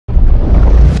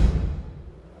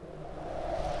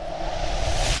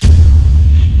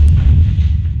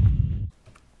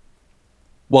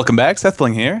Welcome back,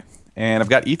 SethBling here, and I've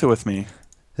got Etho with me.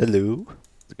 Hello.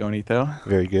 How's it going, Etho?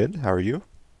 Very good. How are you?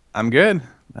 I'm good.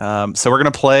 So we're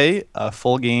gonna play a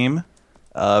full game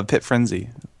of Pit Frenzy.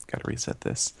 Got to reset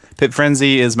this. Pit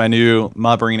Frenzy is my new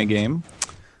mob arena game.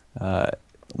 Uh,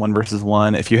 1 versus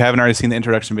 1. If you haven't already seen the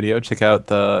introduction video, check out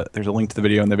there's a link to the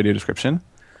video in the video description.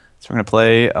 So we're gonna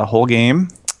play a whole game.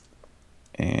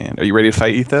 And are you ready to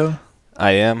fight, Etho?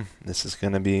 I am. This is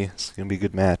gonna be a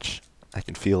good match. I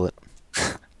can feel it.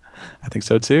 I think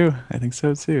so too. I think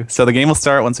so too. So the game will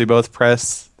start once we both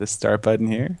press the start button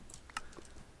here.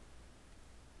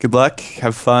 Good luck.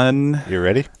 Have fun. You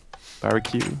ready?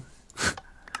 Barbecue.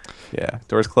 Yeah.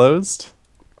 Doors closed.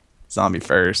 Zombie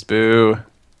first. Boo.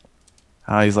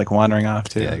 Oh, he's like wandering off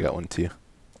too. Yeah, I got one too.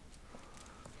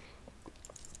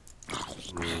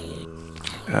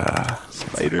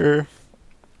 Spider.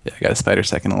 Yeah, I got a spider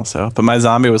second also. But my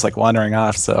zombie was like wandering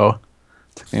off, so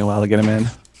it took me a while to get him in.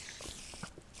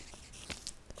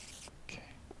 Okay.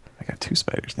 I got 2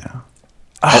 spiders now.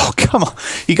 Oh, come on.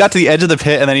 He got to the edge of the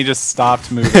pit and then he just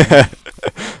stopped moving. I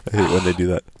hate when they do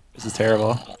that. This is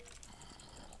terrible.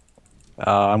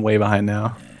 I'm way behind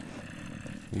now.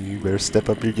 You better step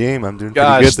up your game. I'm doing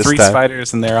Gosh, pretty good this 3 time.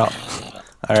 spiders and they're all...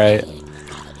 Alright.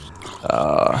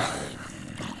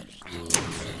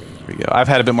 Here we go. I've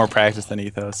had a bit more practice than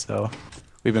Ethos, so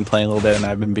we've been playing a little bit and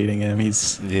I've been beating him.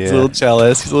 He's a little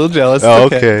jealous. He's a little jealous. Oh,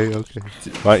 It's okay, okay.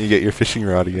 Why don't you get your fishing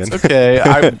rod again? It's okay.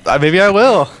 Maybe I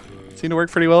will. It seemed to work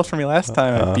pretty well for me last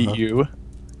time I beat you.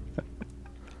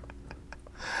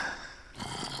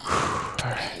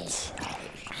 Alright.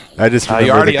 I just You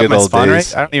remember already the up good my old spawn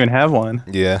days. rate? I don't even have one.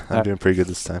 Yeah, I'm doing pretty good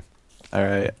this time.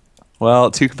 Alright.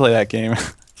 Well, 2 can play that game.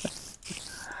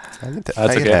 I That's can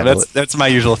okay. handle it. That's my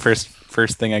usual first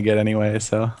thing I get anyway,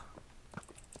 so.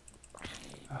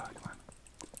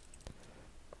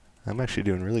 I'm actually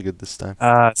doing really good this time.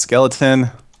 Skeleton.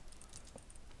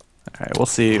 Alright, we'll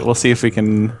see. We'll see if we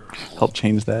can help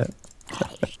change that.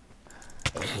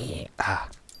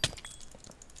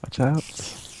 Watch out.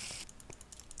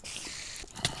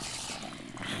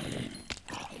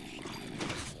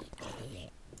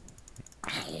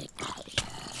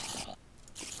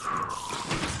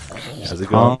 How's it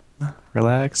going?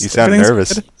 Relax. You sound Everything's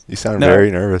nervous. good. You sound No.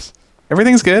 very nervous.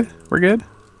 Everything's good. We're good.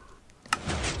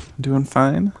 Doing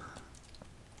fine.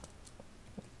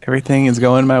 Everything is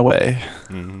going my way.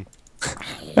 Mm-hmm.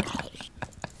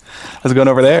 How's it going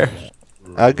over there?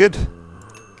 Good.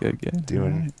 Good.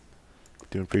 Doing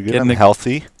pretty good. Getting I'm the-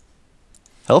 healthy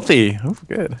Healthy. Oh,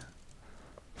 good.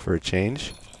 for a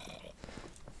change.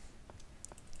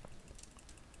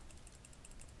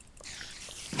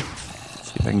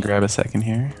 See if I can grab a second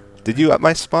here. Did you up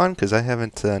my spawn? Because I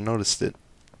haven't noticed it.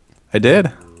 I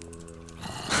did.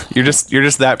 You're just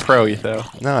that pro, Etho.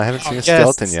 No, I haven't seen a Yes,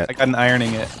 skeleton yet. I got an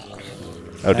ironing it.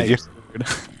 Oh, did you?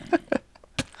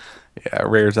 Yeah,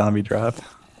 rare zombie drop.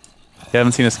 You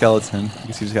haven't seen a skeleton. I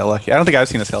guess you just got lucky. I don't think I've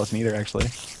seen a skeleton either, actually.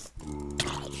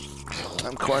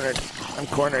 I'm cornered. I'm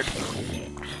cornered.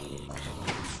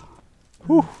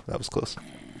 Whew, that was close.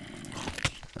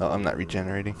 Oh, I'm not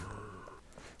regenerating.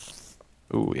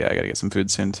 Ooh, yeah, I gotta get some food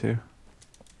soon, too.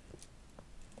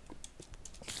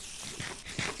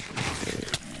 Okay,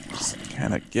 just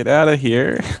kind of get out of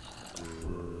here.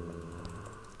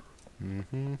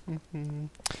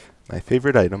 My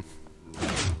favorite item.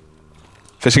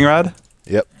 Fishing rod?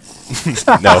 Yep.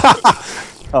 No.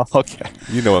 Oh, okay.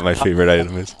 You know what my favorite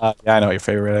item is. Yeah, I know what your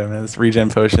favorite item is. Regen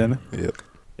potion. Yep.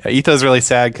 Yeah, Etho's really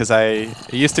sad because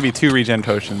it used to be 2 regen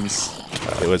potions,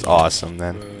 It was awesome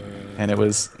then. and it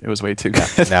was way too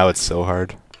good. Now it's so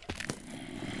hard.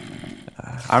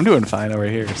 I'm doing fine over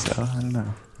here, so I don't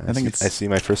know. I think I it's see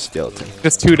my first skeleton.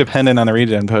 just too dependent on the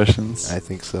regen potions. I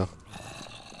think so.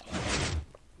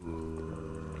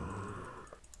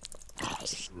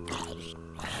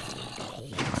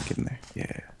 Come on, get in there.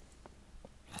 Yeah.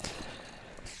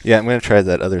 Yeah, I'm gonna try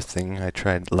that other thing I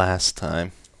tried last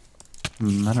time. I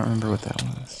don't remember what that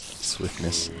was.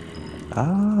 Swiftness.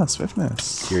 Ah,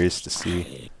 swiftness. Curious to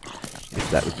see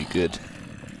if that would be good.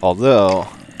 Although,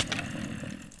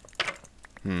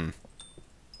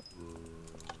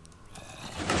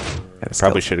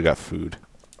 probably should have got food.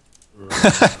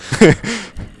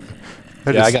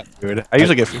 Yeah, I got food. I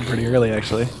usually get food pretty early,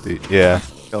 actually. Yeah,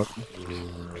 Skeleton.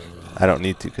 I don't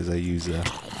need to because I use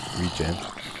regen.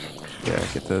 Yeah,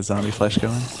 get the zombie flesh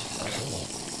going.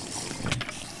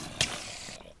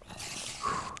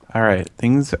 All right,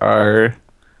 things are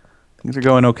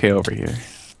going okay over here.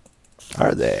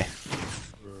 Are they?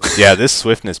 Yeah, this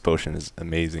swiftness potion is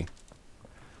amazing.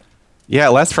 Yeah,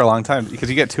 it lasts for a long time because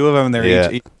you get 2 of them and they're Yeah.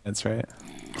 each 8 minutes, right?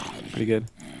 Pretty good.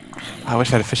 I wish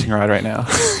I had a fishing rod right now.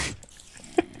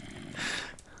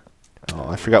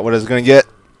 I forgot what I was gonna get.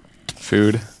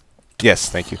 Food. Yes,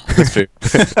 thank you. It's food.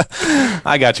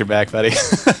 I got your back, buddy.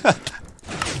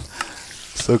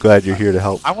 So glad you're here to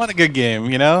help. I want a good game,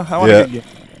 you know? I want a good game.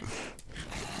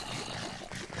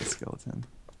 Skeleton.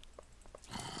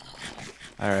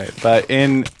 Alright, but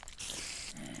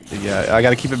yeah, I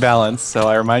gotta keep it balanced, so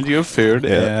I remind you of food,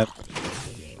 Yeah.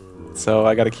 and so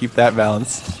I gotta keep that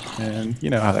balanced, and you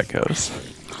know how that goes.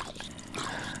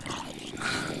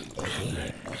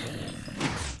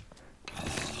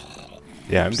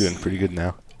 Yeah, I'm doing pretty good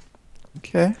now.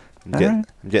 Okay. I'm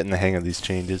getting the hang of these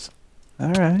changes.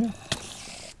 Alright.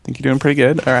 Think you're doing pretty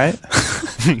good. Alright.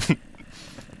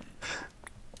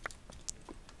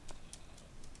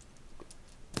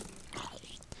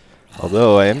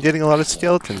 Although I am getting a lot of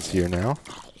skeletons here now.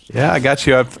 Yeah, I got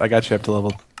you up to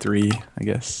level 3, I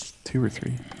guess. 2 or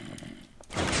 3.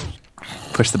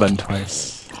 Push the button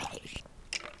twice.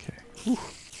 Okay. Whew.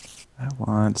 I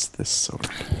want this sword.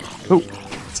 Oh,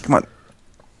 come on.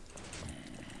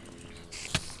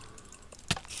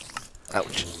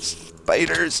 Ouch.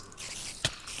 Spiders.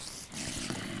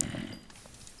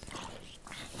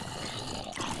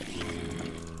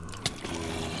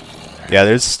 Yeah,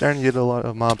 there's starting to get a lot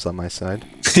of mobs on my side.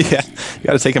 Yeah, you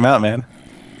gotta take them out, man.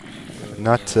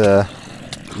 Not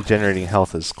regenerating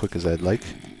health as quick as I'd like.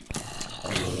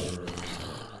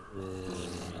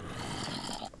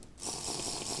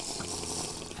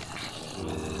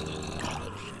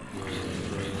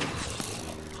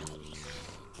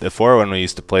 Before, when we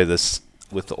used to play this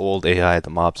with the old AI, the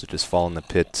mobs would just fall in the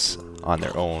pits on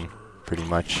their own, pretty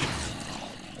much.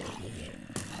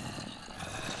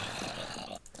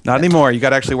 Not anymore. You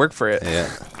gotta actually work for it. Yeah.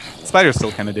 Spiders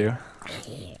still kind of do.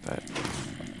 But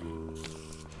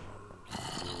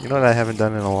You know what I haven't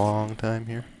done in a long time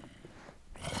here?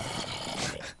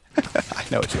 I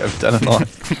know what you have done in a long.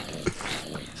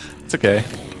 It's okay.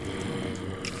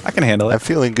 I can handle it. I'm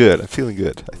feeling good. I'm feeling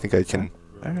good. I think I can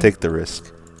take the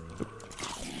risk.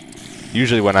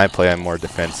 Usually when I play, I'm more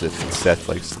defensive, and Seth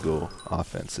likes to go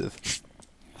offensive.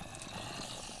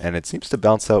 And it seems to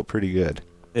bounce out pretty good.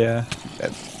 Yeah, I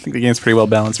think the game's pretty well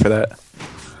balanced for that.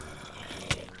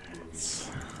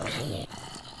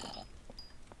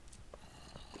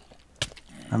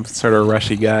 I'm sort of a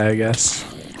rushy guy, I guess.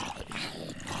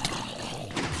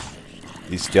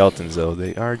 These skeletons, though,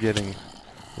 they are getting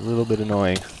a little bit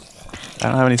annoying. I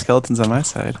don't have any skeletons on my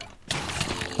side.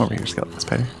 Come over here, skeleton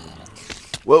spider.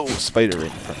 Whoa, spider right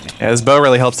in front of me. Yeah, this bow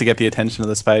really helps to get the attention of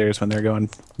the spiders when they're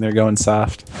going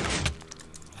soft.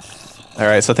 All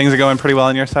right, so things are going pretty well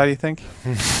on your side, you think?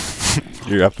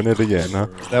 You're upping it again, huh?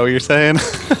 Is that what you're saying?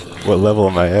 What level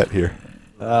am I at here?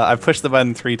 I've pushed the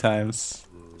button 3 times,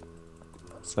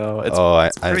 so it's,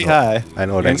 it's pretty know, high. I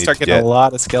know what You're I gonna need start to getting get. a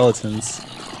lot of skeletons.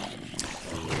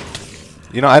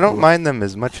 You know, I don't mind them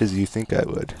as much as you think I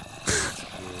would.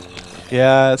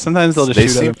 Yeah, sometimes they'll just They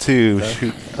shoot seem other to stuff.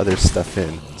 shoot other stuff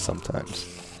in sometimes.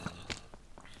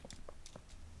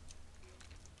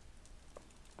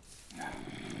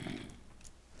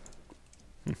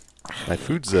 My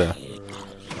food's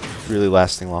really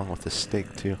lasting long with this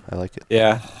steak too. I like it.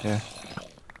 Yeah, yeah.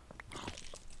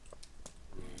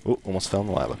 Oh, almost fell in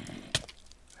the lava.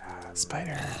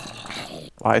 Spider.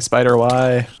 Why, spider,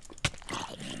 why?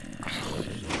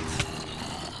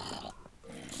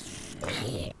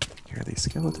 Here are these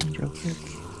skeletons real quick.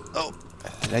 Oh,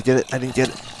 did I get it? I didn't get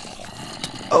it.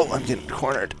 Oh, I'm getting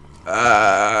cornered.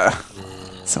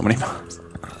 So many mobs.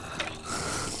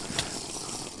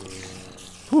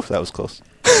 Whew, that was close.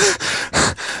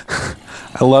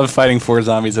 I love fighting 4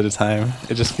 zombies at a time.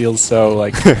 It just feels so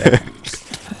like.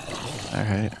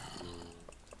 Alright.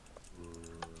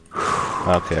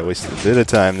 Okay, I wasted a bit of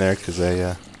time there because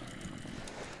I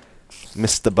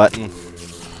missed the button.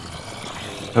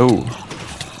 Oh.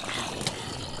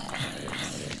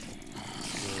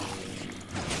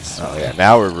 Oh yeah,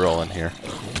 now we're rolling here.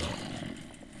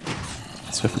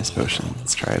 Swiftness potion.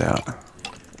 Let's try it out.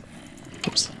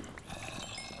 Oops.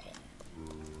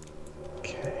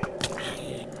 Okay.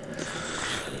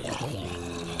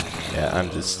 Yeah,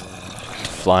 I'm just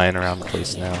flying around the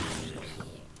place now.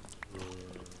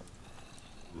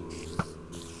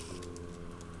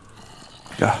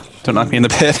 Ugh, don't knock me in the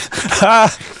pit.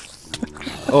 Ah!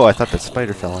 Oh, I thought that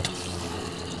spider fell in.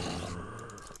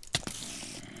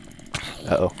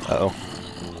 Uh-oh, uh-oh.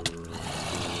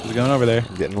 Who's going over there?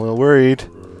 I'm getting a little worried.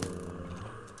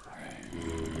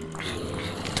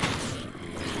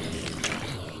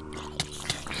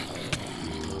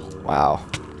 Wow,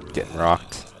 getting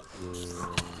rocked.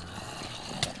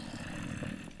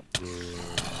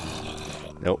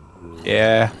 Nope.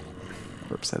 Yeah.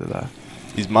 Whoops, set it off.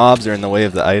 These mobs are in the way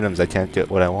of the items. I can't get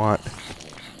what I want.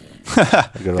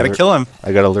 Gotta kill him.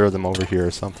 I gotta lure them over here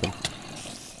or something.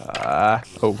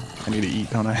 Oh, I need to eat,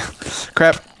 don't I?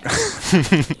 Crap.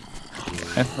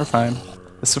 Okay, we're fine.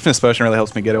 The swiftness potion really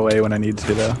helps me get away when I need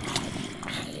to, though.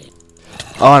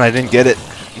 Oh, and I didn't get it.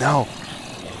 No.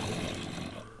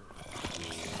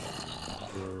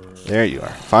 There you are.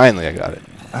 Finally, I got it.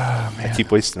 Oh, man. I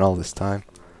keep wasting all this time.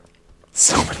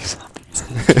 So many zombies.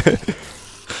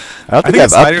 I don't think I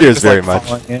have up spiders are tiers just, very like, much.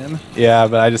 falling in. Yeah,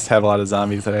 but I just have a lot of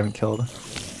zombies that I haven't killed. I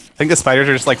think the spiders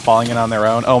are just like falling in on their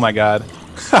own. Oh my god.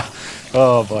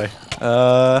 Oh boy.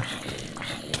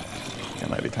 It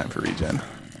might be time for regen.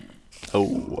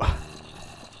 Oh.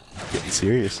 Getting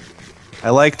serious. I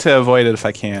like to avoid it if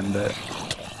I can, but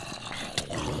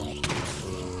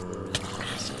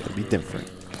It's gotta be different.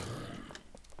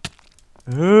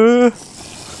 okay.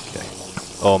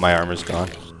 Oh, my armor's gone.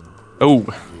 Oh,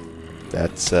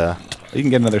 That's, you can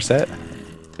get another set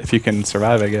if you can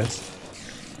survive, I guess.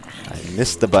 I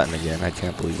missed the button again. I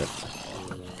can't believe it.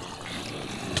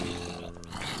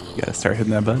 You gotta start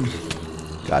hitting that button.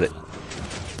 Got it.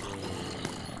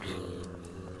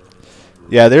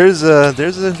 Yeah, there's a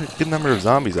good number of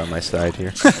zombies on my side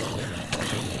here.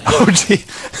 Oh gee.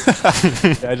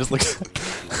 Yeah, I just looked.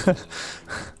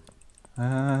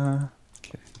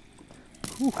 Okay.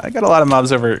 Ooh, I got a lot of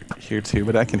mobs over here too,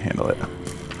 but I can handle it.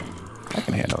 I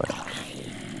can handle it.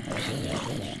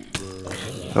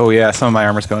 Oh yeah, some of my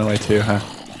armor's going away too, huh?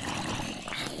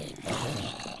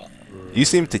 You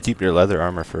seem to keep your leather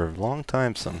armor for a long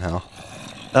time somehow.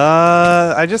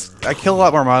 I kill a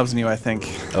lot more mobs than you, I think.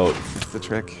 Oh, That's the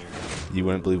trick. you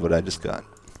wouldn't believe what I just got.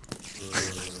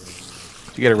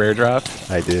 Did you get a rare drop?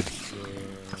 I did.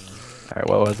 Alright,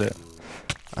 what was it?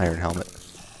 Iron helmet.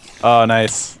 Oh,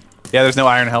 nice. Yeah, there's no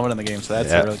iron helmet in the game, so that's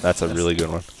Yeah, a really that's a really good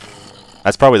one.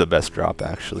 That's probably the best drop,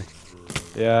 actually.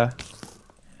 Yeah.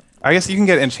 I guess you can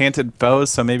get enchanted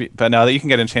bows, so maybe, but no, that you can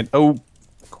get enchanted. Oh,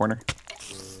 corner.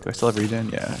 Do I still have regen?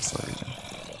 Yeah, I still have regen.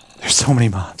 There's so many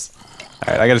mobs.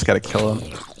 All right, I just gotta kill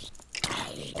them.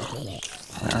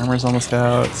 My armor's almost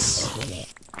out.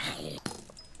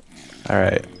 All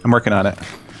right, I'm working on it.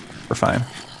 We're fine.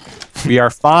 We are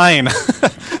fine.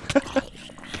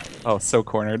 Oh, so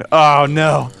cornered. Oh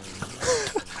no.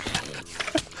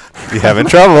 You having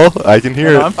trouble? I can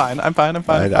hear No, it. I'm fine. I'm fine. I'm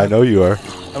fine. I know you are.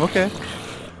 I'm okay.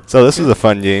 So this was a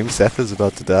fun game. Seth is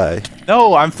about to die.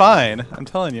 No, I'm fine. I'm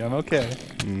telling you, I'm okay.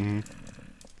 Mm-hmm.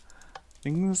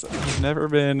 Things have never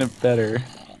been better.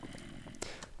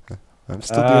 I'm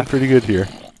still doing pretty good here.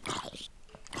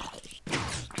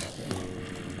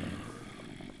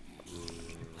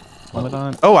 Helmet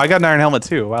on. Oh, I got an iron helmet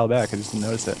too a while back. I just didn't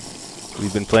notice it.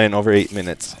 We've been playing over 8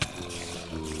 minutes.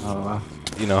 Oh, wow.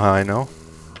 You know how I know?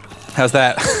 How's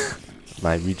that?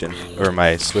 My regen, or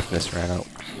my swiftness ran out.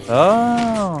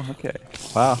 Oh, okay.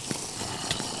 Wow.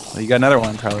 Well, you got another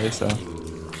one probably, so.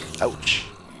 Ouch.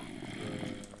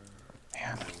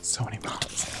 Man, so many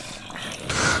mobs.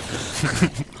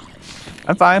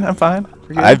 I'm fine. I'm fine.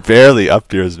 We're good. I barely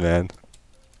upped yours, man.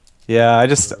 Yeah, I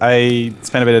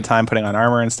spent a bit of time putting on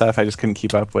armor and stuff. I just couldn't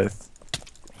keep up with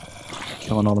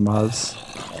killing all the mobs.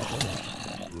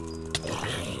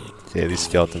 Yeah, these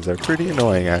skeletons are pretty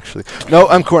annoying, actually. No,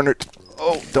 I'm cornered.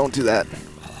 Oh, don't do that.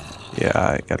 Yeah,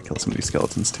 I gotta kill some of these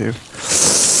skeletons too.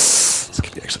 This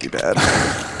could actually be bad.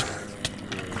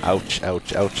 Ouch,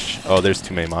 ouch, ouch. Oh, there's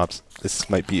too many mobs. This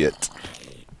might be it.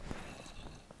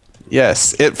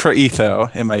 Yes, it for Etho,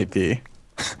 it might be.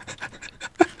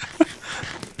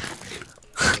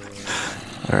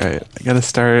 Alright, I gotta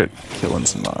start killing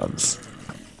some mobs.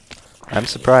 I'm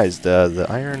surprised. The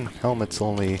iron helmet's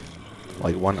only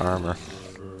like 1 armor.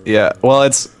 Yeah, well,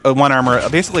 it's one armor.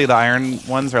 Basically, the iron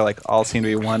ones are like all seem to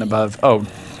be one above. Oh,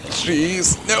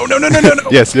 jeez. No, no, no, no, no, no.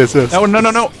 Yes, yes, yes. No, no,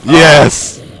 no, no.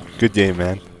 Yes! Good game,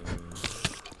 man.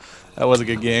 That was a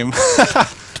good game.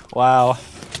 Wow.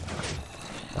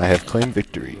 I have claimed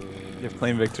victory. You have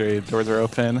claimed victory. Doors are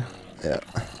open. Yeah.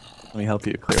 Let me help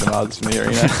you clear the mobs from the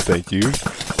arena. Thank you.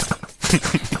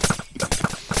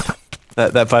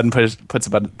 That button puts a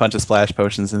bunch of splash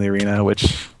potions in the arena,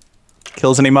 which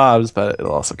kills any mobs, but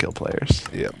it'll also kill players.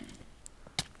 Yep.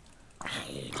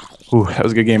 Ooh, that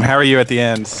was a good game. How are you at the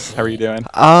end? How are you doing?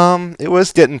 It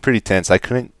was getting pretty tense. I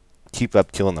couldn't keep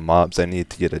up killing the mobs. I needed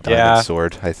to get a diamond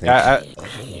sword, I think.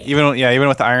 Even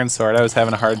with the iron sword, I was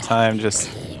having a hard time just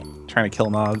trying to kill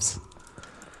mobs.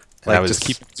 And Like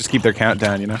just keep their count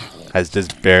down, you know. I was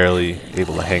just barely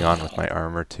able to hang on with my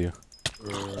armor too,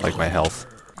 like my health.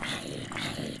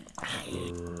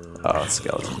 Oh,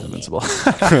 skeleton's invincible.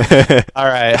 All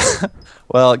right.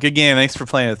 Well, good game. Thanks for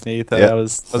playing with me. That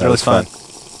was really fun.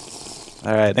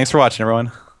 All right. Thanks for watching,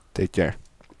 everyone. Take care.